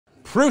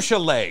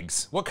Prusa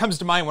legs. What comes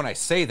to mind when I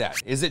say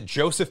that? Is it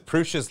Joseph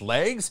Prusa's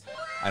legs?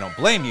 I don't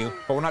blame you,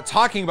 but we're not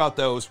talking about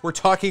those. We're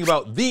talking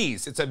about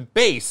these. It's a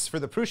base for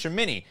the Prusa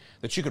Mini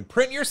that you can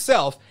print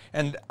yourself,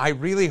 and I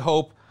really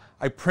hope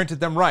I printed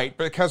them right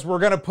because we're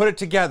gonna put it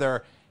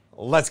together.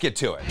 Let's get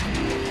to it.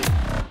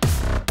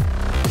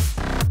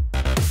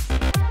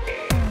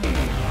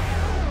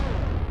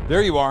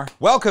 There you are.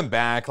 Welcome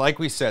back. Like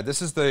we said,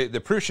 this is the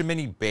Prusa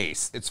Mini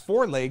Base. It's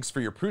 4 legs for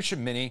your Prusa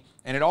Mini,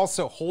 and it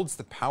also holds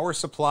the power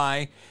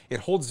supply. It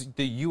holds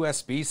the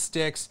USB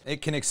sticks.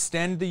 It can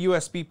extend the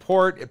USB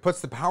port. It puts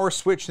the power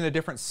switch in a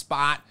different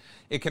spot.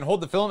 It can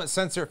hold the filament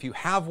sensor if you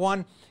have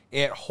one.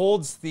 It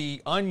holds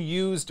the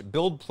unused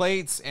build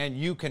plates, and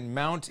you can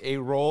mount a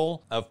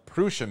roll of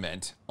Prusa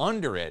mint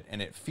under it, and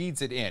it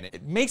feeds it in.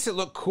 It makes it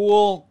look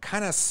cool,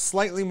 kind of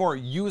slightly more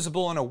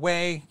usable in a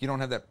way. You don't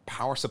have that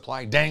power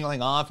supply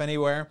dangling off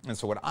anywhere. And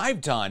so what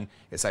I've done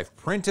is I've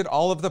printed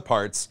all of the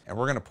parts, and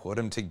we're gonna put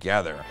them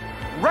together.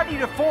 Ready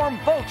to form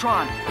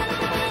Voltron.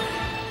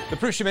 The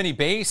Prusa Mini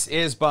Base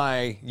is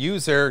by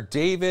user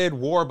David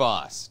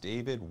Warboss.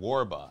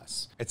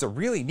 It's a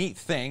really neat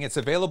thing. It's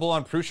available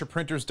on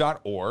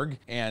prusaprinters.org,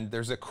 and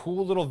there's a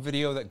cool little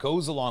video that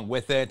goes along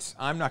with it.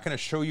 I'm not going to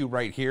show you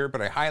right here,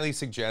 but I highly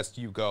suggest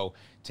you go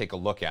take a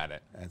look at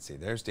it. Let's see,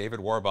 there's David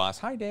Warboss.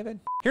 Hi, David.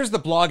 Here's the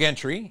blog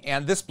entry,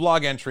 and this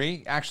blog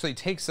entry actually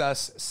takes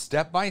us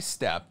step by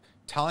step,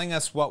 telling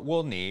us what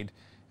we'll need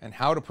and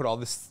how to put all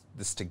this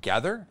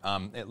together.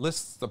 It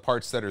lists the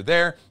parts that are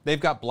there. They've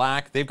got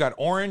black, they've got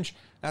orange.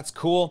 That's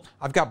cool.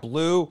 I've got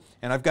blue,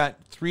 and I've got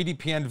 3D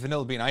PN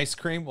vanilla bean ice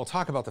cream. We'll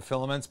talk about the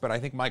filaments, but I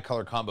think my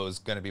color combo is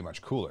gonna be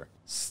much cooler.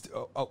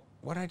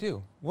 What did I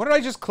do? What did I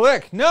just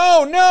click?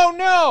 No, no,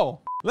 no!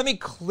 Let me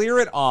clear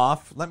it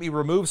off. Let me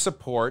remove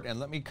support, and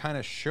let me kind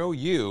of show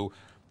you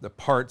the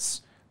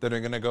parts that are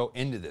gonna go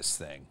into this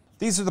thing.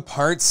 These are the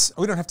parts.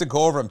 We don't have to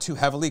go over them too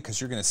heavily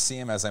because you're gonna see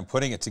them as I'm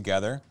putting it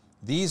together.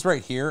 These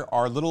right here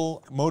are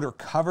little motor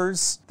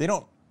covers. They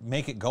don't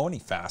make it go any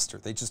faster.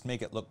 They just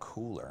make it look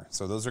cooler.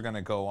 So those are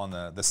gonna go on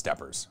the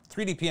steppers.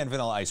 3D PN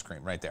vanilla ice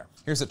cream right there.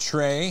 Here's a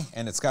tray,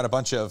 and it's got a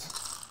bunch of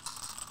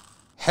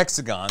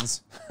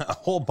hexagons, a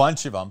whole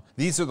bunch of them.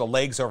 These are the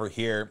legs over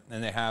here,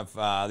 and they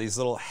have these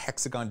little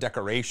hexagon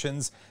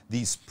decorations.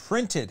 These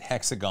printed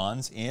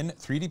hexagons in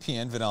 3D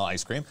PN vanilla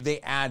ice cream.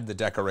 They add the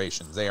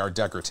decorations. They are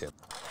decorative.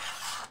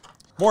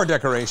 More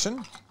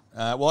decoration.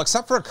 Well,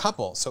 except for a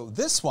couple. So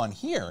this one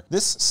here,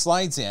 this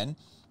slides in,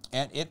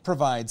 and it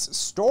provides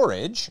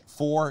storage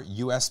for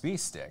USB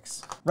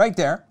sticks. Right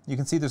there, you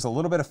can see there's a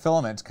little bit of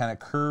filament kind of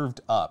curved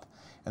up,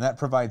 and that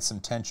provides some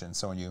tension.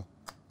 So when you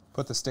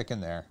put the stick in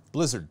there,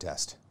 blizzard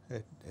test,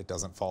 it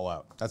doesn't fall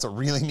out. That's a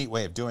really neat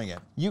way of doing it.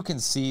 You can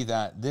see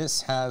that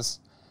this has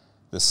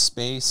the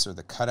space or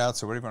the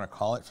cutouts or whatever you want to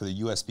call it for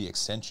the USB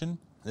extension.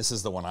 This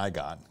is the one I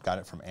got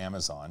it from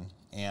Amazon.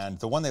 And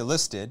the one they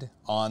listed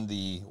on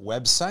the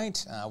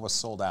website was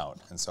sold out.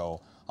 And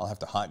so I'll have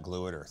to hot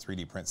glue it or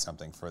 3D print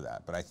something for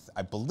that. But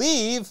I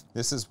believe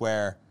this is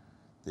where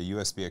the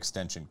USB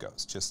extension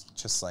goes,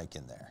 just like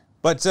in there.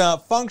 But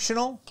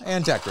functional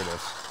and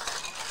decorative.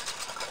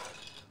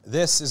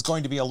 This is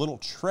going to be a little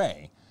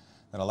tray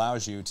that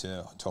allows you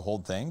to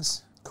hold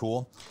things.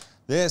 Cool.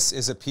 This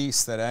is a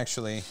piece that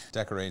actually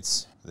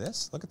decorates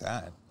this. Look at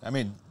that. I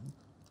mean,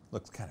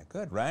 looks kind of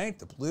good, right?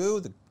 The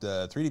blue,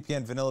 the 3D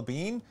PN vanilla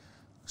bean.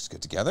 Looks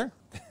good together.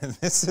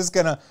 This is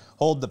gonna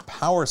hold the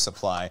power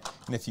supply.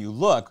 And if you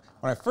look,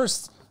 when I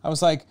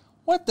was like,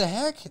 what the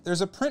heck? There's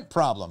a print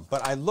problem.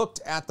 But I looked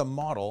at the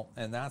model,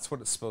 and that's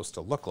what it's supposed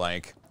to look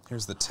like.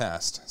 Here's the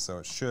test. So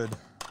it should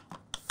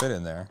fit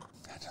in there.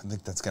 I don't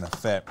think that's gonna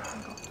fit.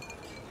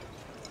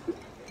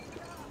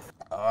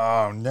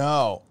 Oh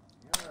no.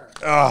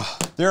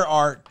 There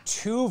are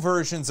 2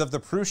 versions of the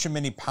Prusa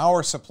Mini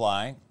power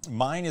supply.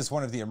 Mine is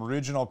one of the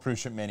original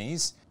Prusa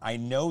Minis. I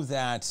know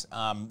that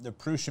the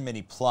Prusa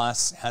Mini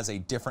Plus has a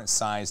different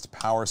sized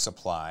power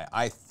supply.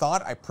 I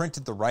thought I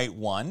printed the right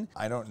one.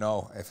 I don't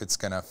know if it's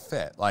gonna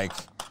fit. Like,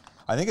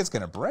 I think it's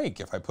gonna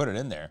break if I put it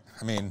in there.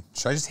 I mean,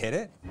 should I just hit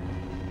it?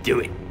 Do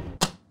it.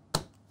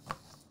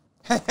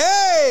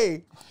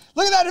 Hey!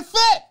 Look at that, it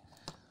fit!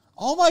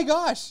 Oh my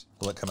gosh.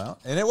 Will it come out?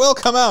 And it will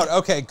come out.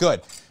 Okay,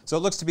 good. So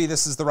it looks to be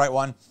this is the right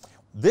one.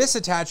 This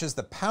attaches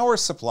the power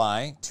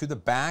supply to the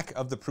back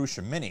of the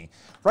Prusa Mini.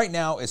 Right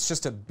now, it's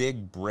just a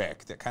big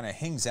brick that kind of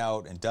hangs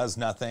out and does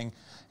nothing.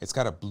 It's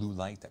got a blue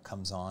light that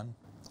comes on.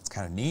 It's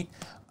kind of neat.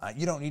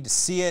 You don't need to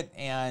see it,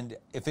 and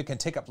if it can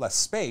take up less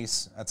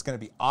space, that's going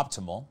to be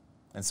optimal.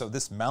 And so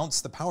this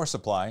mounts the power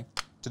supply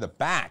to the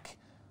back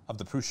of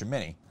the Prusa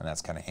Mini, and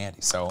that's kind of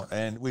handy. So,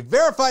 and we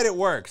verified it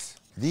works.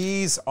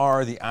 These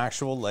are the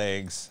actual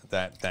legs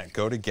that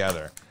go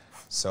together.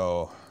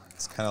 So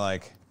it's kind of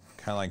like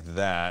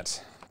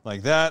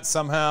that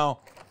somehow,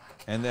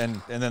 and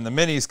then the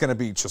Mini is going to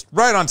be just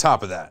right on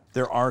top of that.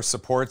 There are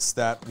supports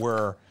that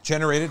were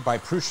generated by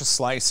Prusa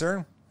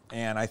Slicer,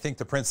 and I think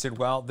the prints did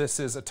well. This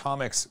is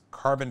Atomic's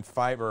carbon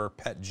fiber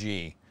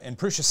PETG. In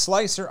Prusa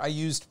Slicer, I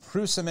used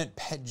Prusa Mint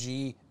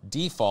PETG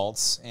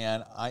defaults,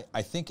 and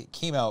I think it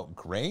came out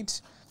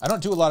great. I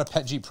don't do a lot of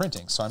PETG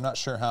printing, so I'm not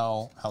sure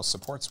how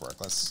supports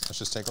work. Let's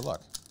just take a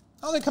look.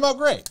 Oh, they come out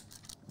great.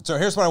 So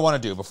here's what I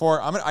want to do.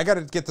 I got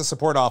to get the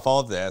support off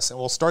all of this, and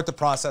we'll start the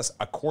process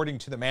according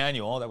to the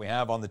manual that we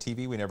have on the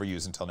TV we never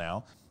use until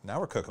now. Now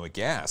we're cooking with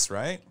gas,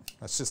 right?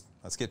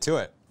 Let's get to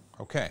it.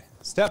 Okay,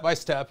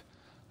 step-by-step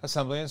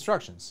assembly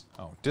instructions.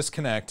 Oh,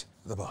 disconnect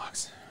the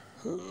box.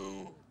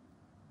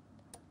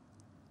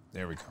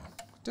 There we go.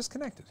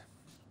 Disconnected.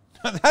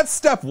 That's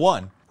step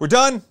one. We're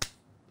done.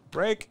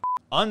 Break.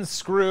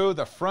 Unscrew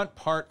the front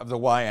part of the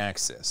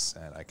Y-axis.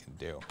 And I can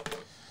do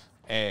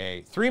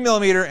a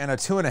 3mm and a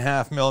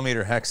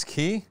 2.5mm hex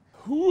key.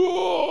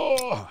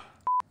 Whoa.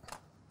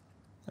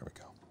 There we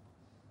go.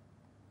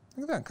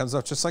 Look at that. It comes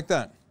off just like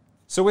that.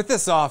 So with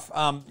this off,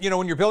 you know,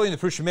 when you're building the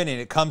Prusa Mini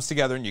and it comes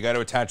together and you got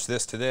to attach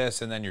this to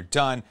this and then you're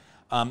done.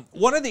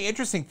 One of the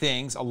interesting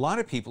things, a lot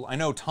of people, I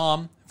know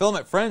Tom,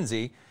 Filament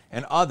Frenzy,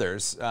 and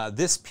others,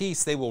 this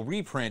piece they will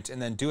reprint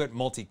and then do it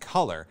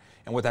multicolor.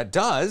 And what that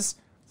does,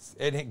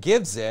 it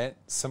gives it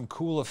some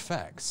cool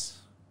effects.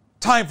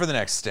 Time for the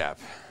next step.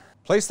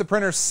 Place the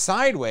printer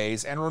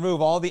sideways and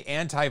remove all the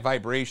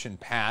anti-vibration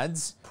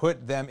pads.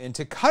 Put them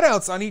into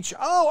cutouts on each,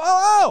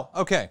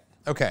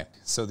 okay,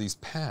 so these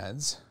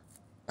pads,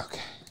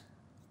 okay.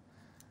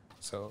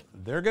 So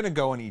they're gonna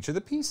go in each of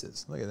the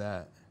pieces. Look at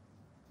that.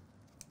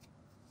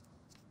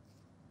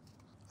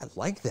 I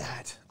like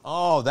that.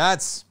 Oh,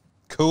 that's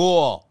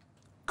cool.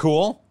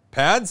 Cool.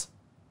 Pads,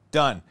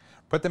 done.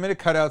 Put them into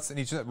cutouts and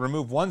each of them.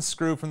 Remove one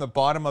screw from the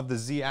bottom of the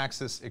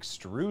Z-axis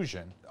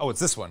extrusion. Oh, it's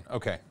this one.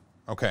 Okay.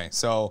 Okay,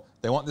 so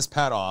they want this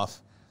pad off.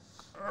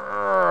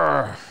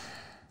 A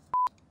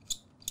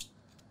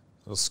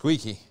little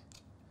squeaky.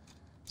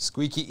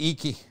 Squeaky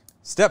eeky.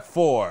 Step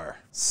 4.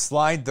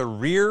 Slide the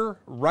rear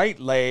right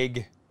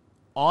leg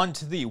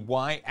onto the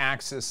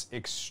Y-axis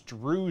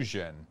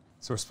extrusion.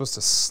 So we're supposed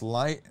to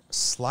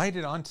slide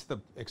it onto the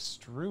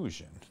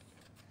extrusion.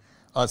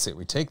 Oh, let's see,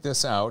 we take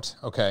this out,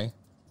 okay.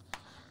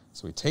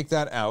 So we take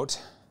that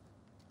out,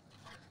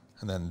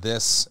 and then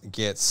this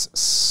gets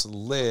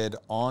slid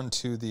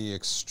onto the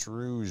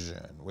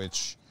extrusion,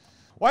 which,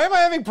 why am I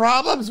having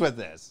problems with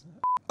this?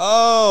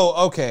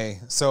 Oh, okay,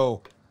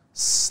 so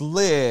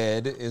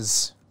slid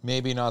is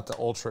maybe not the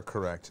ultra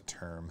correct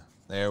term.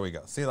 There we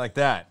go, see, like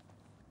that.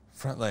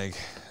 Front leg,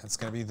 that's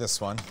gonna be this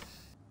one.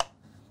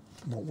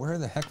 Well, where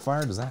the heck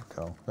fire does that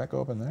go? Does that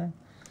go up in there?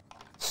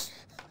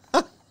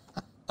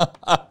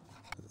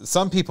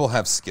 Some people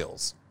have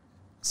skills.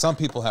 Some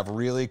people have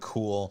really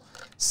cool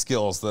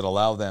skills that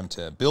allow them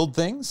to build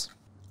things.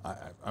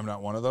 I'm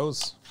not one of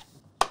those.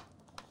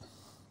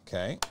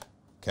 Okay,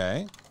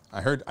 okay.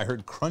 I heard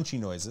crunchy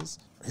noises.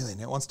 Really,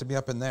 and it wants to be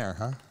up in there,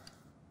 huh?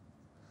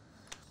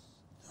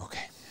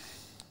 Okay.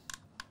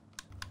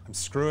 I'm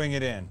screwing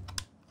it in.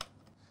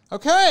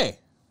 Okay.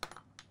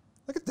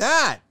 Look at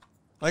that.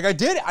 Like I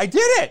did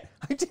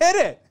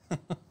it.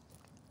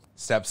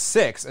 Step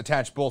 6,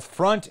 attach both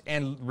front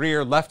and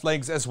rear left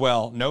legs as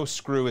well. No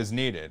screw is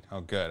needed.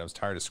 Oh good, I was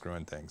tired of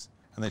screwing things.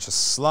 And they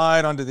just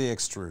slide onto the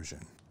extrusion.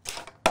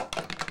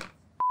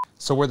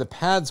 So where the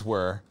pads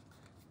were,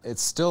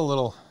 it's still a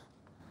little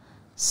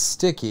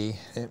sticky.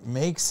 It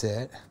makes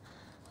it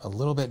a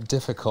little bit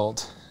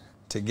difficult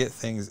to get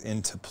things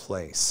into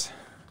place.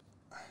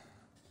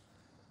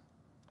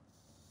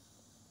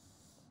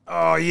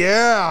 Oh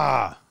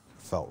yeah!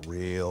 Felt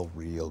real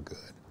good.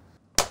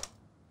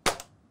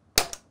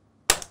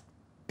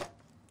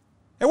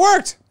 It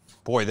worked!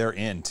 Boy, they're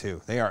in too.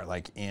 They are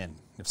like in.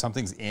 If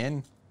something's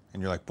in,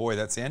 and you're like, boy,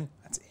 that's in,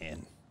 that's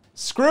in.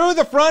 Screw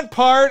the front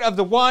part of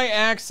the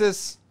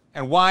Y-axis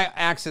and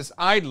Y-axis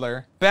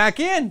idler back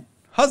in.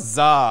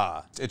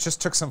 Huzzah! It just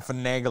took some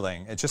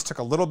finagling. It just took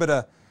a little bit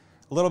of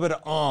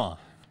I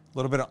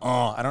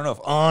don't know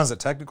if is a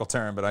technical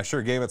term, but I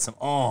sure gave it some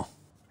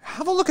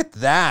Have a look at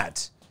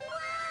that.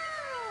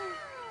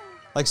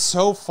 Like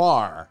so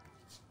far,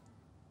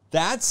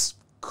 that's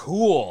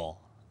cool.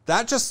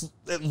 That just,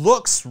 it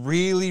looks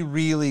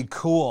really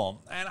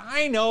cool. And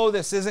I know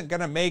this isn't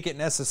gonna make it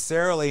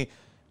necessarily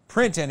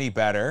print any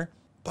better,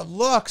 but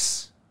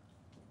looks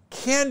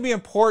can be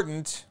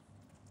important,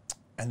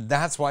 and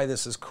that's why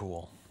this is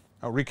cool.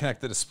 I'll reconnect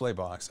the display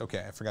box.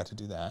 Okay, I forgot to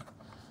do that.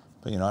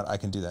 But you know what, I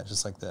can do that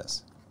just like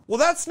this. Well,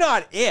 that's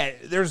not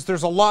it.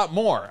 There's a lot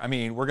more. I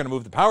mean, we're gonna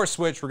move the power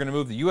switch, we're gonna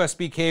move the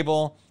USB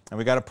cable, and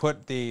we gotta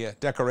put the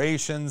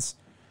decorations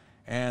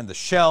and the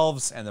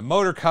shelves and the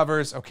motor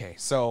covers. Okay,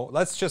 so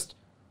let's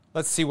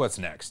see what's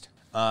next.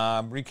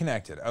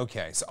 Reconnected,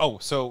 okay.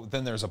 So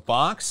then there's a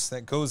box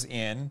that goes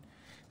in,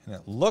 and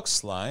it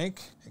looks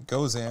like it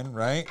goes in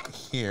right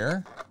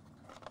here.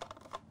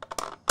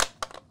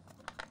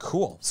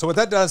 Cool, so what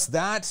that does,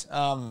 that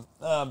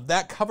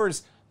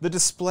covers the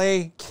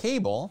display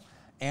cable,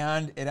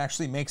 and it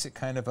actually makes it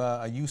kind of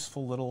a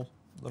useful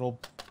little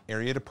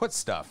area to put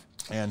stuff.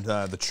 And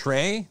the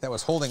tray that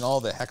was holding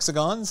all the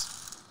hexagons,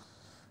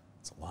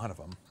 it's a lot of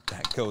them,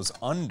 that goes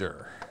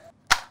under.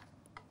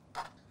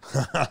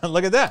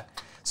 Look at that.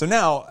 So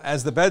now,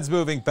 as the bed's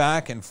moving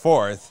back and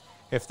forth,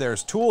 if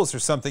there's tools or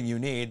something you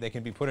need, they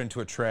can be put into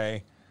a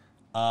tray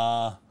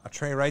a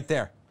tray right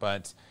there.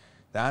 But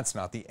that's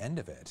not the end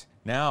of it.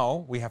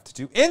 Now we have to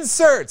do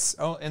inserts.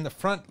 Oh, in the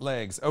front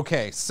legs.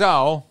 Okay,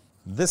 so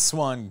this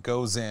one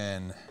goes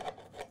in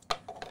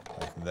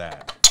like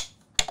that.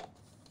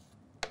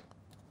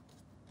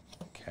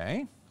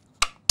 Okay.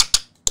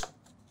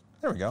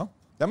 There we go.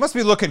 That must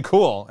be looking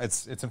cool.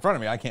 It's in front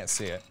of me. I can't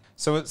see it.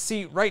 So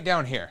see right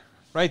down here,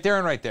 right there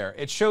and right there.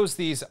 It shows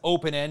these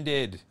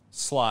open-ended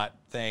slot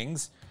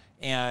things,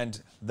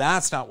 and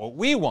that's not what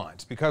we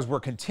want because we're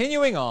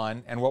continuing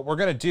on, and what we're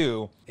gonna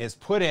do is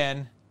put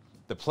in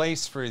the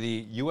place for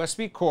the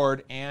USB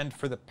cord and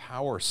for the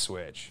power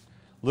switch.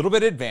 A little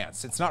bit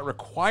advanced. It's not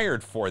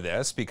required for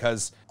this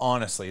because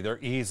honestly, they're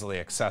easily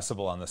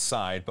accessible on the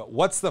side, but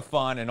what's the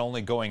fun in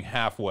only going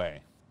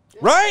halfway? Yeah.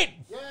 Right?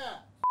 Yeah.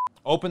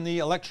 Open the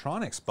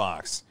electronics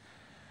box.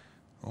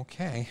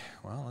 Okay,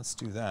 well, let's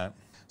do that.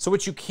 So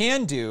what you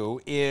can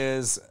do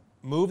is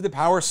move the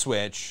power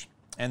switch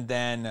and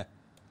then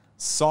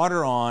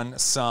solder on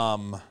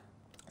some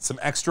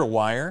extra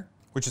wire,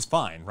 which is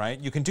fine, right?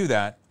 You can do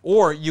that,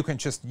 or you can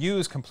just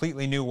use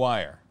completely new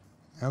wire.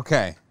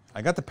 Okay,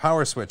 I got the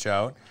power switch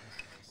out,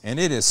 and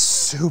it is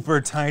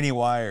super tiny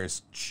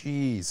wires,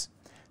 jeez.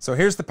 So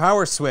here's the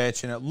power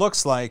switch, and it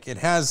looks like it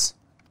has,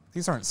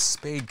 these aren't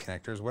spade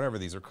connectors, whatever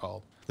these are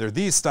called. They're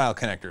these style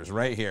connectors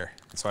right here.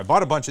 So I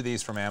bought a bunch of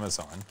these from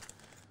Amazon.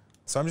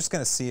 So I'm just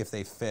gonna see if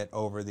they fit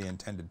over the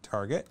intended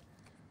target.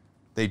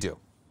 They do.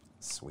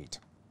 Sweet.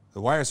 The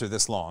wires are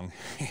this long,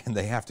 and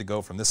they have to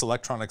go from this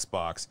electronics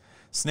box,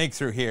 snake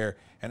through here,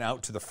 and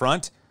out to the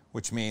front,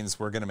 which means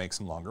we're gonna make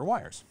some longer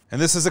wires. And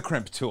this is a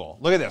crimp tool.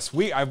 Look at this.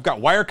 I've got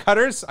wire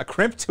cutters, a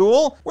crimp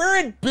tool. We're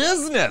in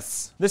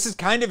business. This is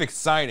kind of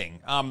exciting.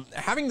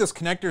 Having those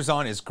connectors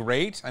on is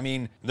great. I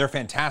mean, they're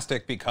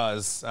fantastic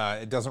because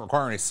it doesn't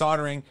require any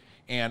soldering,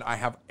 and I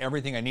have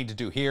everything I need to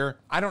do here.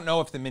 I don't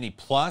know if the Mini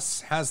Plus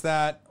has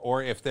that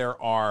or if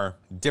there are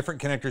different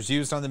connectors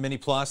used on the Mini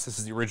Plus. This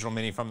is the original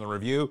Mini from the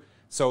review,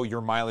 so your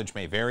mileage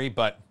may vary,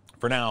 but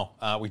for now,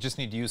 we just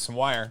need to use some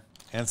wire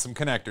and some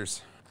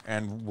connectors,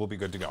 and we'll be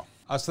good to go.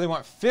 So they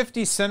want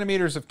 50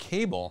 centimeters of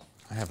cable.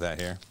 I have that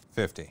here,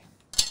 50.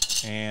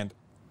 And,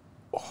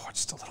 oh,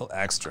 just a little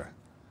extra.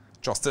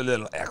 Just a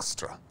little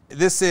extra.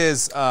 This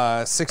is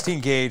 16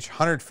 gauge,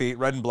 100 feet,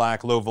 red and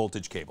black, low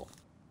voltage cable.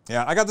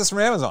 Yeah, I got this from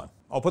Amazon.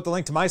 I'll put the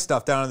link to my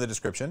stuff down in the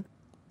description.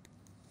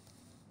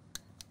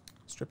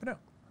 Strip it out.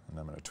 And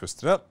I'm gonna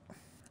twist it up.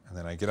 And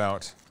then I get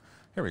out,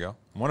 here we go,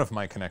 one of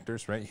my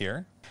connectors right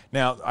here.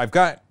 Now, I've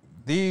got,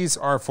 these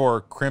are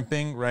for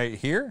crimping right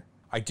here.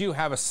 I do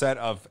have a set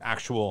of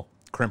actual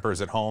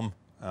crimpers at home.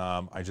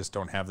 I just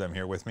don't have them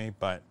here with me,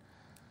 but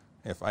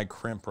if I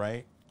crimp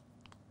right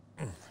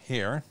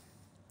here,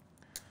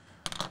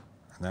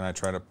 and then I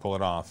try to pull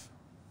it off,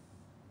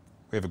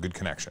 we have a good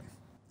connection.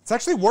 It's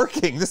actually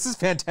working. This is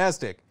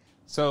fantastic.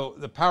 So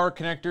the power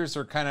connectors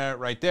are kind of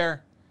right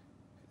there.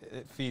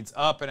 It feeds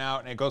up and out,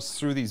 and it goes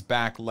through these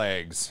back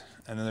legs.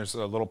 And then there's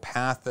a little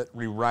path that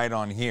we ride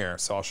on here.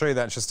 So I'll show you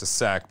that in just a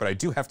sec, but I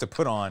do have to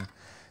put on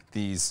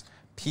these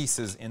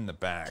pieces in the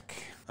back.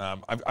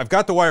 I've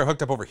got the wire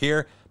hooked up over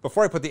here.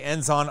 Before I put the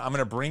ends on, I'm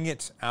gonna bring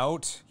it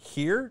out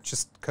here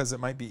just because it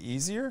might be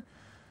easier.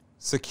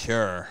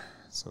 Secure.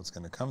 So it's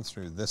gonna come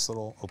through this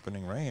little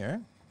opening right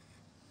here.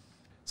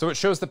 So it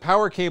shows the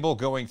power cable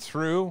going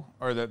through,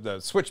 or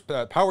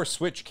the power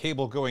switch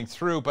cable going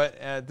through,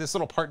 but this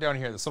little part down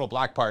here, this little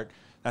black part,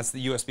 that's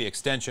the USB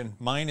extension.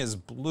 Mine is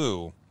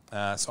blue.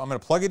 So I'm gonna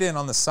plug it in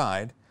on the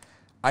side.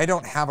 I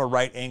don't have a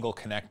right angle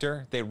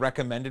connector. They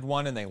recommended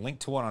one and they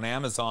linked to one on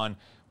Amazon.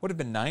 Would have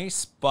been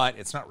nice, but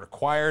it's not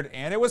required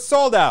and it was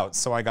sold out,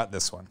 so I got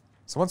this one.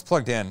 So once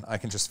plugged in, I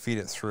can just feed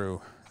it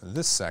through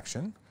this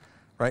section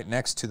right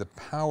next to the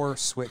power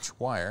switch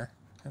wire,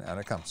 and out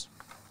it comes.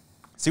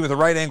 See, with a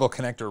right angle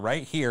connector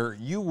right here,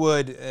 you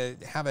would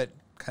have it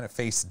kind of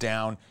face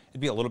down.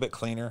 It'd be a little bit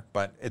cleaner,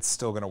 but it's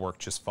still gonna work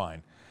just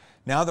fine.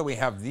 Now that we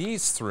have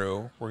these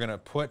through, we're gonna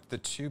put the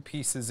two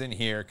pieces in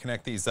here,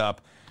 connect these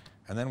up,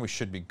 and then we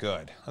should be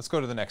good. Let's go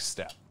to the next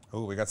step.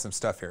 Oh, we got some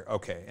stuff here.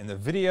 Okay, in the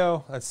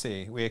video, let's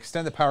see. We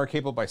extend the power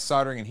cable by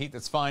soldering and heat,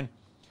 that's fine.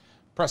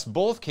 Press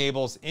both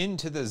cables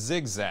into the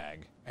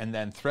zigzag and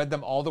then thread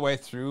them all the way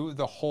through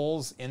the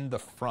holes in the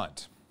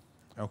front.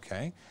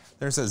 Okay,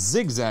 there's a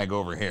zigzag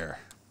over here.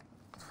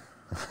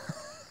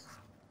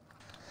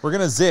 We're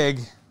gonna zig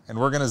and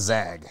we're gonna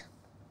zag.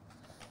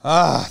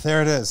 Ah,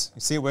 there it is.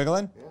 You see it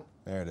wiggling? Yeah.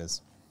 There it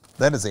is.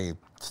 That is a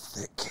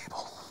thick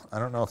cable. I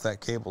don't know if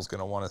that cable's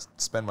gonna want to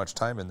spend much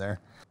time in there.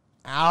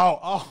 Ow,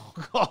 oh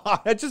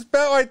God, I just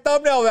bent my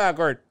thumbnail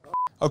backward.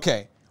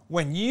 Okay,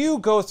 when you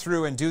go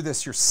through and do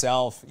this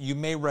yourself, you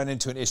may run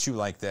into an issue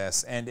like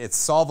this, and it's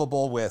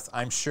solvable with,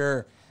 I'm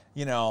sure,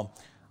 you know,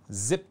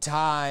 zip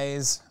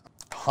ties,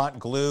 hot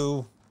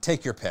glue,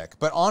 take your pick.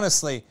 But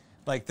honestly,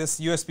 like this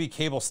USB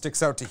cable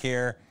sticks out to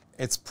here.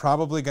 It's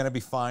probably gonna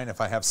be fine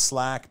if I have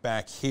slack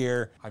back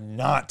here. I'm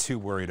not too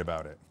worried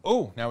about it.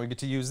 Oh, now we get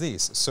to use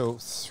these. So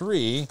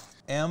 3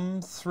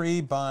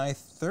 M3 by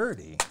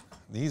 30.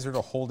 These are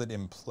to hold it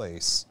in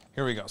place.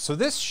 Here we go. So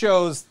this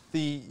shows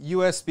the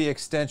USB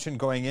extension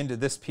going into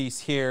this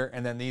piece here,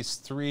 and then these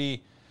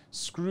 3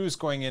 screws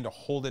going in to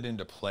hold it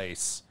into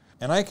place.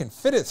 And I can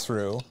fit it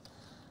through,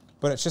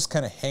 but it just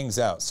kind of hangs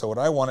out. So what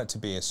I want it to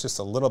be is just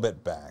a little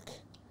bit back.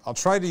 I'll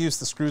try to use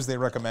the screws they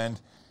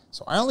recommend.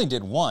 So I only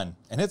did 1,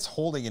 and it's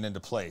holding it into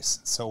place.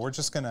 So we're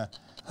just gonna,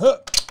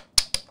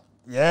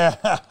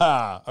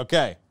 yeah,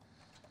 okay.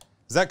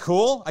 Is that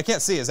cool? I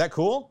can't see, is that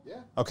cool?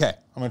 Yeah. Okay,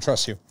 I'm gonna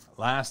trust you.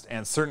 Last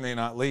and certainly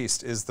not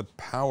least is the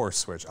power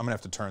switch. I'm gonna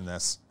have to turn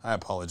this, I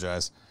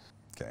apologize.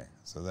 Okay,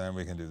 so then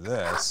we can do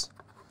this.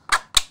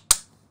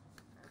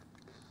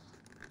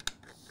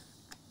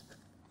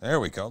 There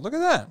we go, look at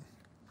that.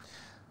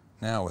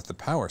 Now with the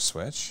power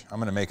switch, I'm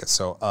gonna make it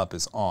so up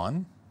is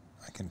on.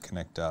 I can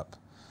connect up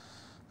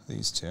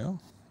these 2,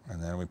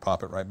 and then we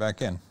pop it right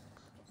back in.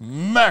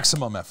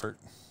 Maximum effort.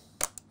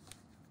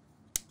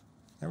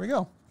 There we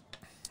go.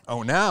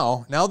 Oh,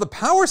 now the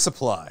power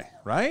supply,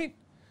 right?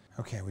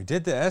 Okay, we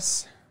did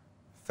this,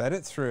 fed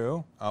it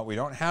through. We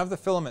don't have the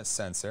filament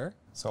sensor,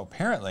 so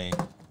apparently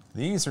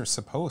these are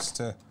supposed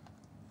to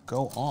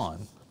go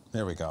on.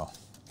 There we go.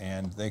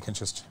 And they can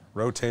just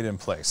rotate in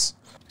place.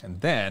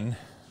 And then,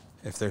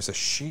 if there's a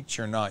sheet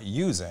you're not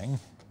using,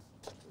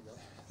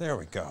 there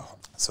we go.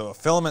 So a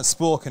filament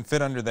spool can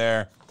fit under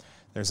there.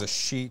 There's a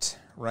sheet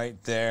right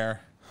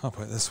there. I'll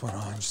put this one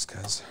on just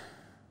because.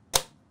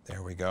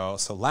 There we go.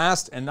 So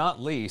last and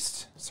not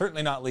least,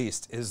 certainly not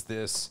least, is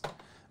this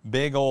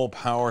big old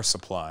power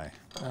supply.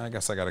 I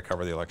guess I got to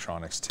cover the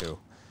electronics too.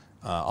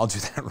 I'll do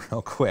that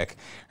real quick.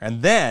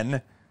 And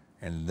then,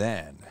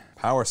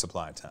 power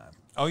supply time.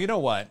 Oh, you know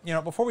what? You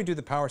know, before we do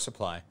the power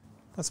supply,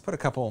 let's put a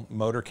couple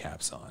motor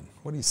caps on.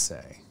 What do you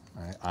say?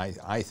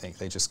 I think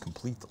they just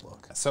complete the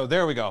look. So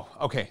there we go.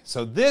 Okay,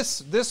 so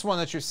this one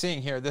that you're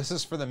seeing here, this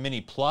is for the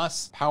Mini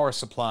Plus power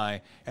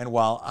supply. And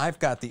while I've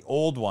got the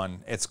old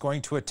one, it's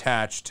going to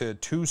attach to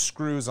 2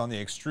 screws on the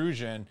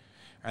extrusion,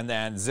 and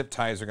then zip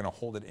ties are gonna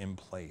hold it in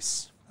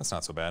place. That's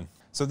not so bad.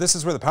 So this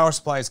is where the power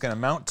supply is gonna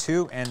mount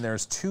to, and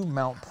there's 2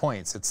 mount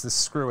points. It's this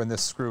screw and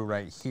this screw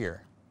right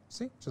here.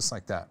 See, just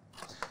like that.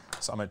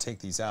 So I'm gonna take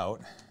these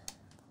out.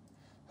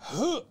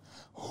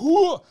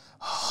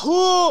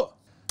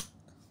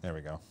 There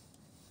we go.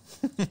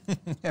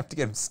 I have to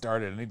get them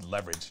started. I need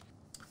leverage.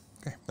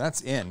 Okay,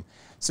 that's in.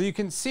 So you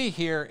can see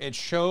here, it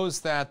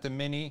shows that the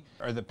Mini,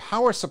 or the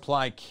power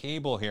supply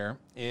cable here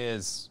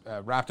is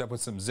wrapped up with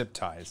some zip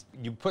ties.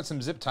 You put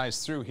some zip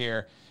ties through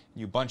here,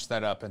 you bunch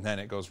that up, and then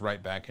it goes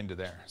right back into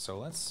there. So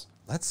let's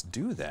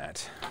do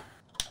that.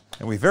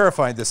 And we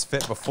verified this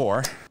fit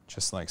before,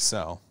 just like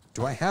so.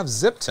 Do I have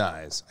zip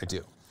ties? I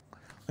do.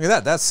 Look at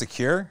that, that's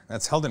secure.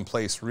 That's held in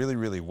place really,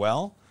 really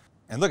well.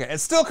 And look at it,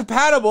 it's still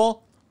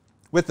compatible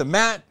with the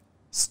Matt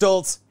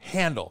Stoltz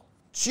handle.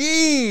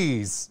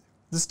 Jeez,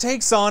 this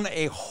takes on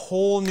a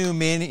whole new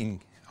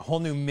meaning, a whole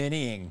new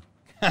miniing.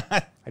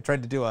 I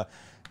tried to do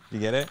you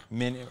get it?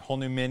 Whole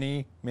new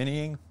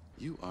miniing.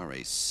 You are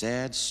a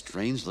sad,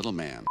 strange little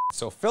man.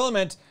 So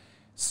filament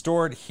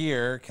stored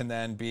here can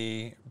then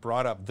be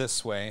brought up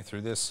this way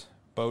through this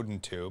Bowden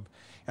tube.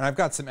 And I've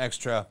got some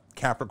extra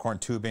Capricorn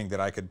tubing that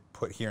I could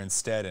put here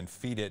instead and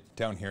feed it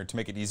down here to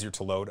make it easier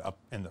to load up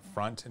in the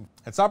front. And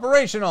it's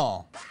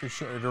operational. Be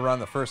sure to run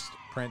the first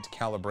print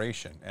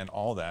calibration and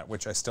all that,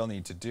 which I still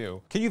need to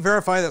do. Can you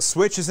verify that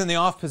switch is in the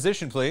off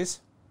position,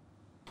 please?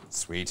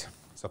 Sweet.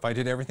 So if I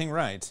did everything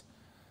right,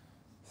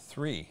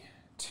 3,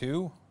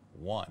 2,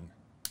 1.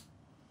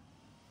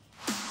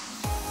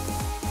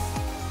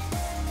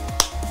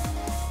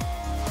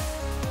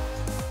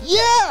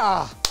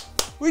 Yeah!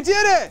 We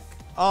did it!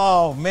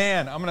 Oh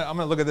man, I'm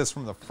gonna look at this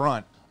from the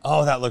front.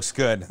 Oh, that looks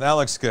good. That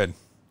looks good.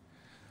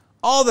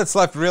 All that's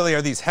left really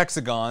are these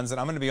hexagons, and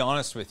I'm gonna be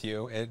honest with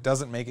you, it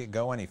doesn't make it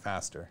go any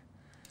faster.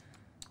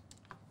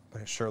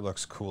 But it sure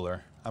looks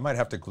cooler. I might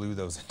have to glue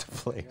those into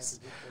place.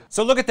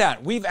 So look at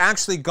that. We've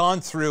actually gone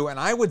through, and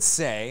I would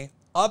say,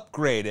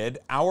 upgraded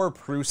our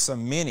Prusa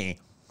Mini.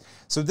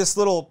 So this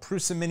little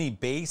Prusa Mini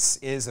Base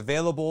is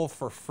available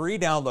for free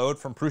download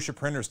from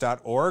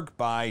PrusaPrinters.org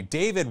by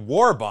David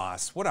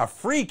Warboss. What a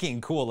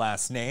freaking cool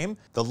last name.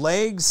 The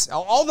legs,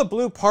 all the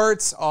blue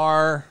parts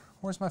are,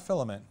 where's my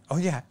filament? Oh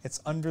yeah,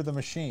 it's under the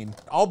machine.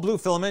 All blue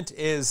filament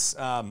is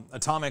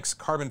Atomic's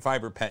carbon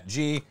fiber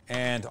PETG,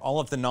 and all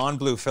of the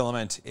non-blue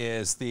filament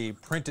is the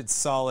printed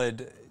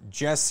solid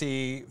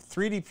Jessie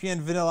 3DPN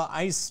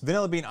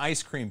vanilla bean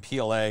ice cream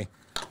PLA.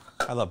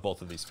 I love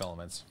both of these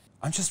filaments.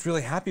 I'm just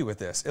really happy with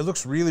this. It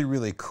looks really,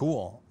 really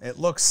cool. It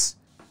looks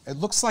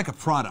like a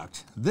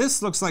product.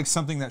 This looks like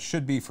something that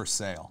should be for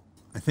sale,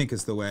 I think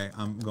is the way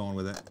I'm going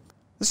with it.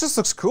 This just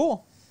looks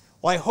cool.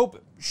 Well, I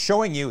hope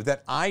showing you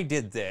that I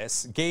did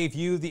this gave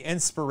you the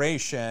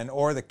inspiration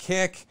or the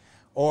kick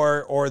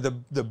or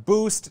the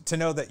boost to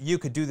know that you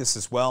could do this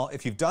as well.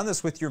 If you've done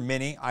this with your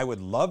Mini, I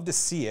would love to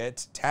see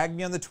it. Tag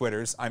me on the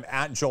Twitters. I'm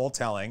at Joel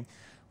Telling,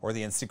 or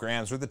the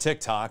Instagrams, or the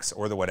TikToks,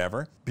 or the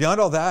whatever.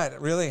 Beyond all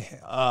that, really,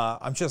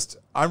 I'm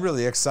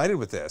really excited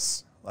with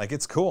this. Like,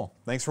 it's cool.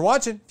 Thanks for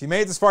watching. If you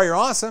made it this far, you're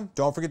awesome.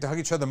 Don't forget to hug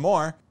each other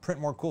more,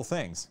 print more cool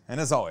things. And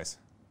as always,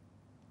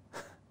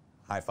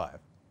 high five.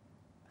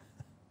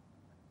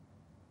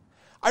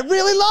 I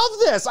really love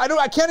this.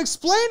 I can't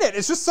explain it.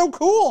 It's just so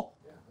cool.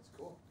 Yeah, that's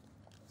cool.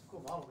 It's a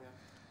cool model, man.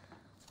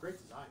 It's great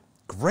design.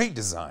 Great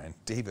design.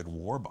 David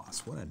Warboss.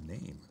 What a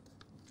name.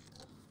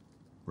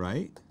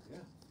 Right?